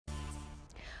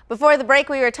Before the break,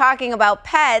 we were talking about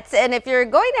pets, and if you're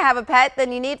going to have a pet,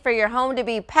 then you need for your home to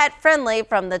be pet friendly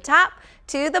from the top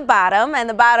to the bottom, and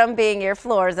the bottom being your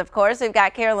floors, of course. We've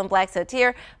got Carolyn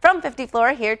Black-Sotier from 50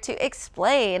 Floor here to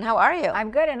explain. How are you?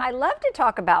 I'm good, and I love to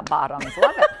talk about bottoms.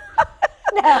 Love it.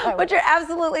 No. But you're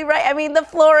absolutely right. I mean, the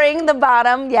flooring, the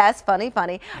bottom, yes, funny.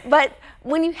 But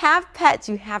when you have pets,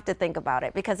 you have to think about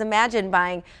it, because imagine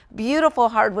buying beautiful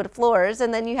hardwood floors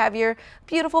and then you have your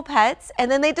beautiful pets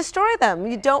and then they destroy them.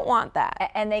 You don't want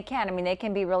that. And they can. I mean, they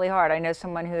can be really hard. I know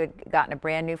someone who had gotten a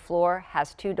brand new floor,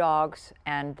 has 2 dogs,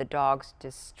 and the dogs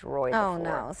destroyed the floor.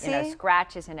 Oh, no. See? You know,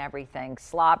 scratches and everything,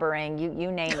 slobbering,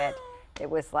 you name it. It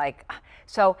was like,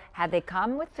 so had they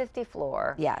come with 50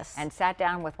 Floor, yes, and sat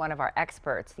down with one of our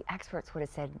experts, the experts would have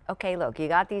said, okay, look, you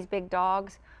got these big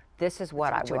dogs, this is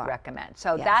what I would recommend.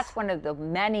 So yes, that's one of the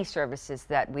many services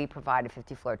that we provide at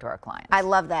 50 Floor to our clients. I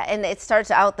love that. And it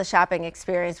starts out the shopping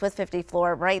experience with 50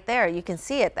 Floor right there. You can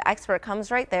see it. The expert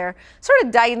comes right there, sort of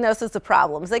diagnoses the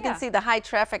problems. They can see the high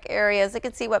traffic areas. They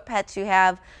can see what pets you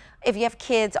have. If you have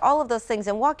kids, all of those things,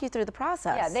 and walk you through the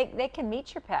process. Yeah, they can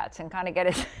meet your pets and kind of get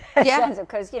a sense of,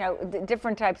 because, you know,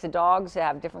 different types of dogs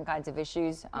have different kinds of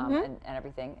issues and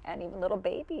everything, and even little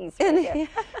babies.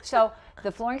 So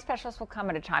the flooring specialist will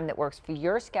come at a time that works for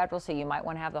your schedule, so you might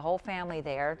want to have the whole family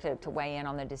there to weigh in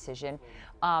on the decision.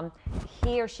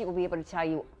 He or she will be able to tell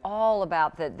you all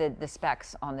about the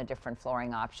specs on the different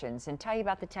flooring options and tell you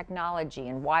about the technology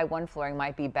and why one flooring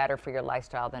might be better for your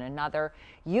lifestyle than another.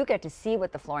 You get to see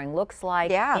what the flooring looks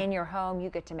like in your home. You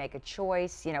get to make a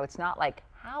choice. You know, it's not like,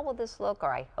 how will this look,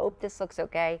 or I hope this looks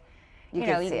okay. You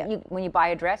know, when you buy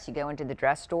a dress, you go into the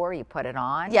dress store, you put it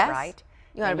on, right?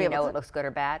 You want to be able to know it looks good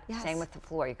or bad. Same with the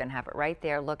floor. You can have it right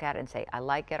there, look at it and say, I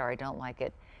like it or I don't like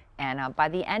it. And by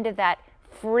the end of that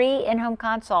free in-home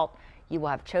consult, you will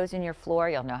have chosen your floor.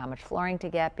 You'll know how much flooring to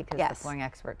get, because the flooring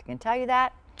expert can tell you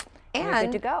that. And you're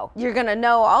good to go. You're going to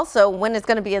know also when it's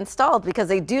going to be installed, because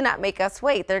they do not make us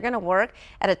wait. They're going to work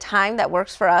at a time that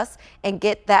works for us and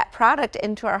get that product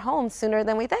into our homes sooner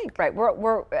than we think. Right.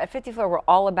 We're at 50 Floor. We're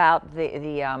all about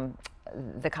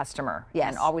the customer,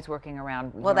 and always working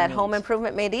around. Well, that home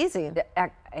improvement made easy.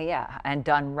 Yeah, and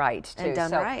done right too. And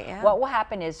done right, yeah. What will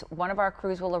happen is one of our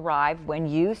crews will arrive when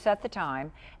you set the time,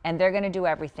 and they're going to do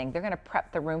everything. They're going to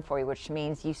prep the room for you, which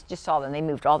means you just saw them. They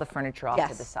moved all the furniture off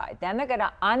to the side. Then they're going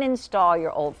to uninstall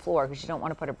your old floor, because you don't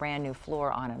want to put a brand new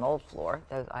floor on an old floor.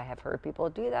 I have heard people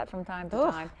do that from time to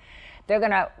time. They're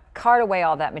going to cart away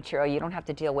all that material. You don't have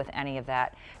to deal with any of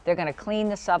that. They're going to clean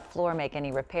the subfloor, make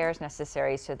any repairs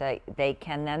necessary so that they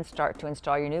can then start to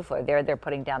install your new floor. They're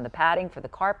putting down the padding for the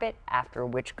carpet, after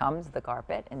which comes the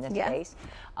carpet in this case.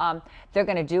 They're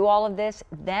going to do all of this.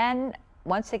 Then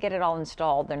once they get it all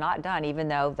installed, they're not done, even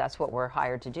though that's what we're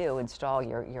hired to do, install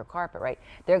your carpet, right?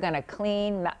 They're going to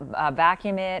clean,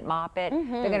 vacuum it, mop it.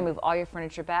 They're going to move all your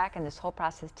furniture back, and this whole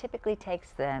process typically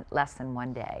takes less than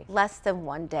 1 day. Less than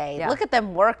 1 day. Yeah. Look at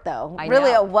them work, though. I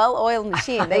really know. A well-oiled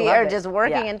machine. They are just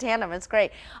working in tandem. It's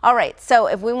great. All right, so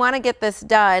if we want to get this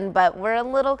done, but we're a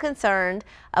little concerned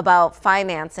about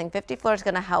financing, 50 Floor is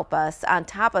going to help us on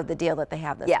top of the deal that they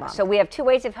have this month. So we have 2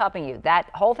 ways of helping you. That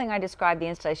whole thing I described, the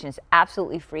installation, is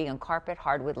absolutely free on carpet,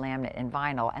 hardwood, laminate, and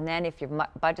vinyl. And then if your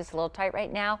budget's a little tight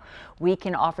right now, we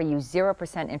can offer you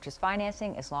 0% interest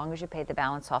financing as long as you pay the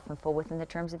balance off in full within the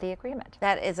terms of the agreement.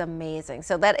 That is amazing.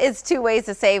 So that is 2 ways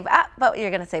to save, but you're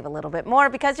going to save a little bit more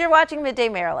because you're watching Midday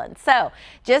Maryland. So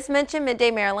just mention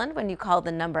Midday Maryland when you call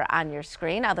the number on your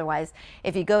screen. Otherwise,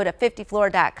 if you go to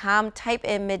 50floor.com, type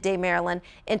in Midday Maryland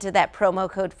into that promo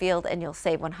code field, and you'll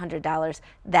save $100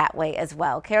 that way as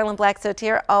well. Carolyn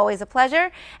Black-Sotier, always a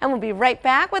pleasure, and we'll be right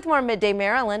back with more Midday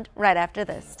Maryland right after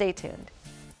this. Stay tuned.